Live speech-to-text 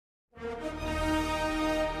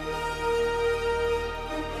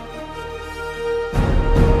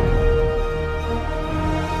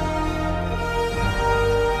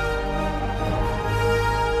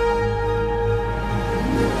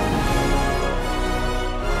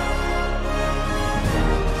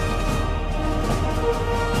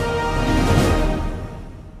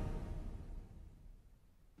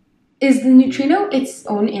Is the neutrino its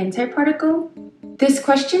own antiparticle? This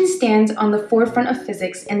question stands on the forefront of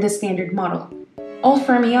physics and the Standard Model. All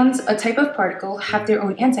fermions, a type of particle, have their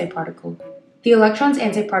own antiparticle. The electron's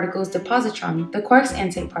antiparticle is the positron, the quark's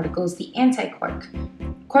antiparticle is the antiquark.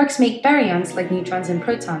 Quarks make baryons like neutrons and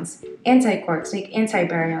protons. Antiquarks make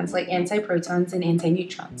antibaryons like antiprotons and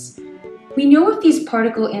antineutrons. We know of these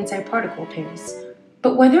particle-antiparticle pairs,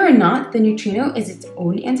 but whether or not the neutrino is its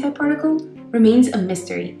own antiparticle remains a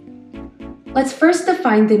mystery. Let's first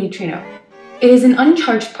define the neutrino. It is an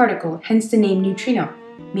uncharged particle, hence the name neutrino,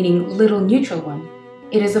 meaning little neutral one.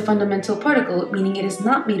 It is a fundamental particle, meaning it is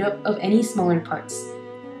not made up of any smaller parts.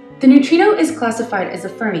 The neutrino is classified as a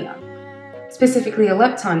fermion, specifically a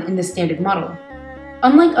lepton in the Standard Model.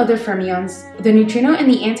 Unlike other fermions, the neutrino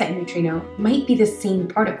and the antineutrino might be the same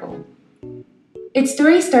particle. Its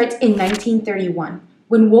story starts in 1931,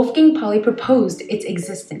 when Wolfgang Pauli proposed its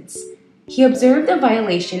existence. He observed a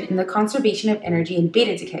violation in the conservation of energy in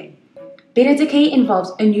beta decay. Beta decay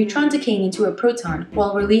involves a neutron decaying into a proton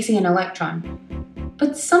while releasing an electron.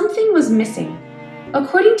 But something was missing.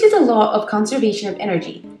 According to the law of conservation of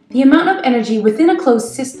energy, the amount of energy within a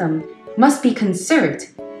closed system must be conserved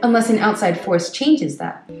unless an outside force changes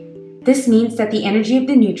that. This means that the energy of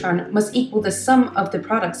the neutron must equal the sum of the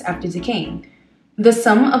products after decaying. The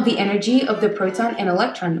sum of the energy of the proton and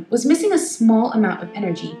electron was missing a small amount of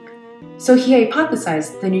energy. So he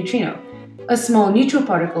hypothesized the neutrino, a small neutral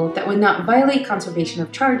particle that would not violate conservation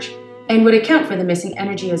of charge and would account for the missing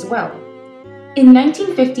energy as well. In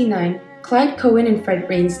 1959, Clyde Cohen and Fred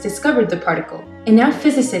Raines discovered the particle, and now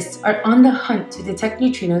physicists are on the hunt to detect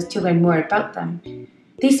neutrinos to learn more about them.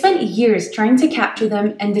 They spent years trying to capture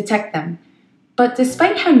them and detect them, but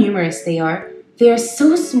despite how numerous they are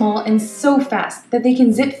so small and so fast that they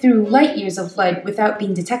can zip through light years of light without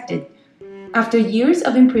being detected. After years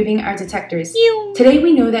of improving our detectors, today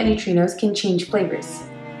we know that neutrinos can change flavors.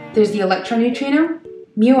 There's the electron neutrino,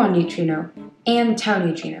 muon neutrino, and tau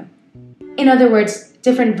neutrino. In other words,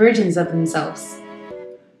 different versions of themselves.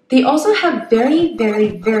 They also have very,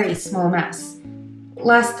 very, very small mass.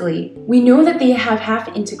 Lastly, we know that they have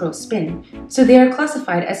half-integral spin, so they are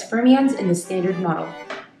classified as fermions in the Standard Model.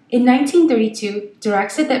 In 1932,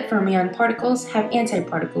 Dirac said that fermion particles have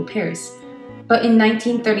antiparticle pairs. But in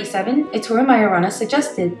 1937, Ettore Majorana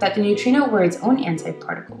suggested that the neutrino were its own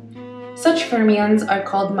antiparticle. Such fermions are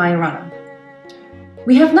called Majorana.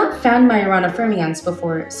 We have not found Majorana fermions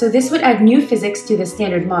before, so this would add new physics to the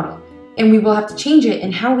Standard Model, and we will have to change it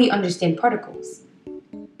in how we understand particles.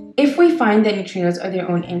 If we find that neutrinos are their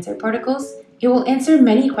own antiparticles, it will answer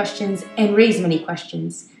many questions and raise many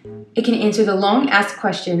questions. It can answer the long-asked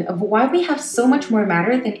question of why we have so much more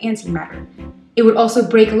matter than antimatter. It would also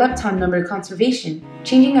break lepton number conservation,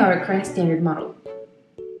 changing our current Standard Model.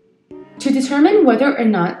 To determine whether or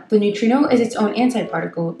not the neutrino is its own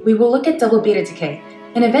antiparticle, we will look at double beta decay,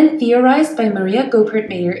 an event theorized by Maria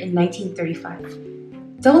Goeppert-Mayer in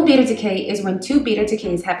 1935. Double beta decay is when two beta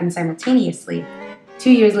decays happen simultaneously. 2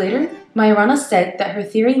 years later, Majorana said that her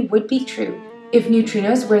theory would be true if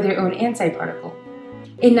neutrinos were their own antiparticle.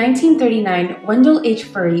 In 1939, Wendell H.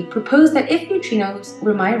 Furry proposed that if neutrinos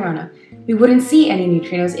were Majorana, we wouldn't see any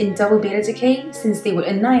neutrinos in double beta decay since they would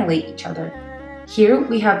annihilate each other. Here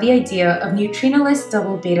we have the idea of neutrinoless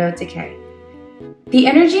double beta decay. The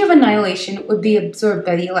energy of annihilation would be absorbed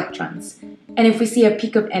by the electrons, and if we see a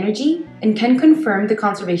peak of energy and can confirm the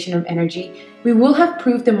conservation of energy, we will have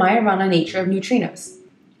proved the Majorana nature of neutrinos.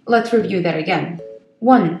 Let's review that again.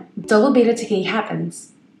 1. Double beta decay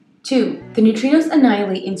happens. 2. The neutrinos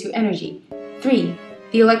annihilate into energy. 3.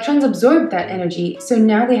 The electrons absorb that energy, so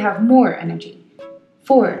now they have more energy.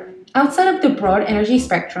 4. Outside of the broad energy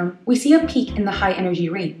spectrum, we see a peak in the high energy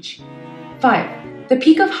range. 5. The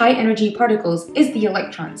peak of high energy particles is the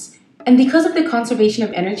electrons, and because of the conservation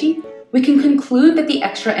of energy, we can conclude that the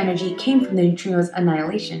extra energy came from the neutrinos'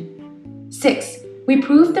 annihilation. 6. We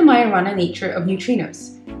proved the Majorana nature of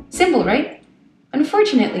neutrinos. Simple, right?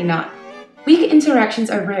 Unfortunately not. Weak interactions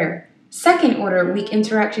are rare. Second-order weak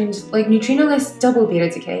interactions like neutrinoless double beta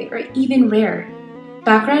decay are even rarer.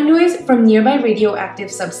 Background noise from nearby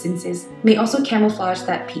radioactive substances may also camouflage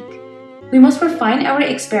that peak. We must refine our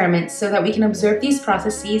experiments so that we can observe these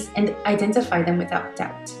processes and identify them without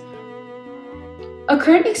doubt. A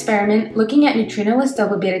current experiment looking at neutrinoless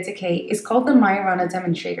double beta decay is called the Majorana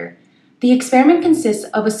demonstrator. The experiment consists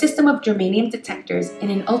of a system of germanium detectors in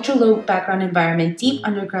an ultra-low background environment deep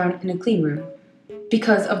underground in a clean room.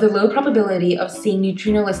 Because of the low probability of seeing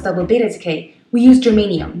neutrinoless double beta decay, we use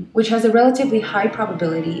germanium, which has a relatively high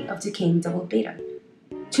probability of decaying double beta.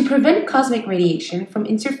 To prevent cosmic radiation from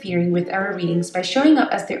interfering with our readings by showing up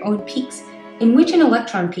as their own peaks in which an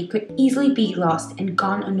electron peak could easily be lost and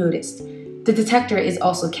gone unnoticed. The detector is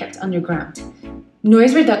also kept underground.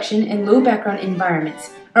 Noise reduction and low background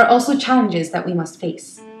environments are also challenges that we must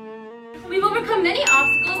face. We've overcome many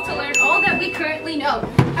obstacles to learn all that we currently know.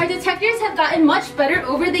 Our detectors have gotten much better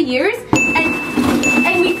over the years,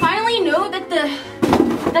 and we finally know that the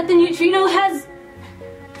neutrino has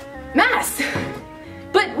mass.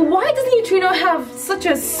 But why does the neutrino have such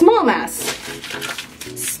a small mass?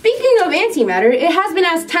 Speaking of antimatter, it has been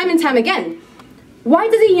asked time and time again, why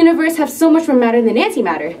does the universe have so much more matter than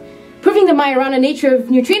antimatter? Proving the Majorana nature of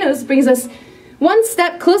neutrinos brings us one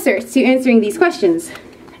step closer to answering these questions.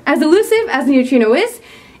 As elusive as the neutrino is,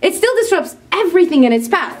 it still disrupts everything in its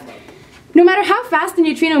path. No matter how fast the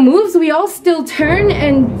neutrino moves, we all still turn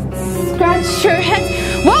and scratch our heads.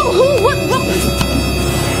 Whoa, what?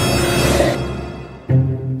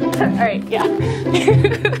 Alright, yeah.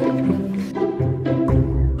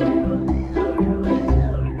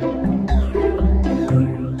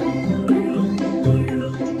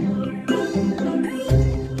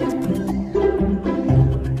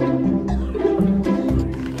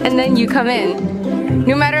 And then you come in.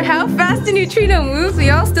 No matter how fast a neutrino moves, we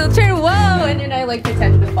all still turn, whoa, and then I like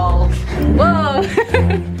pretend to fall. Whoa.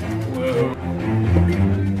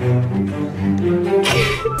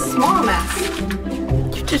 Small mass.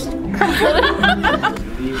 You just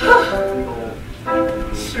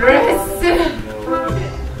stress.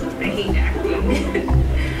 I hate acting.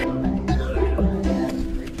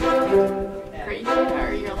 Are you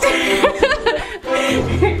sure you're like...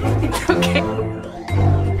 It's okay.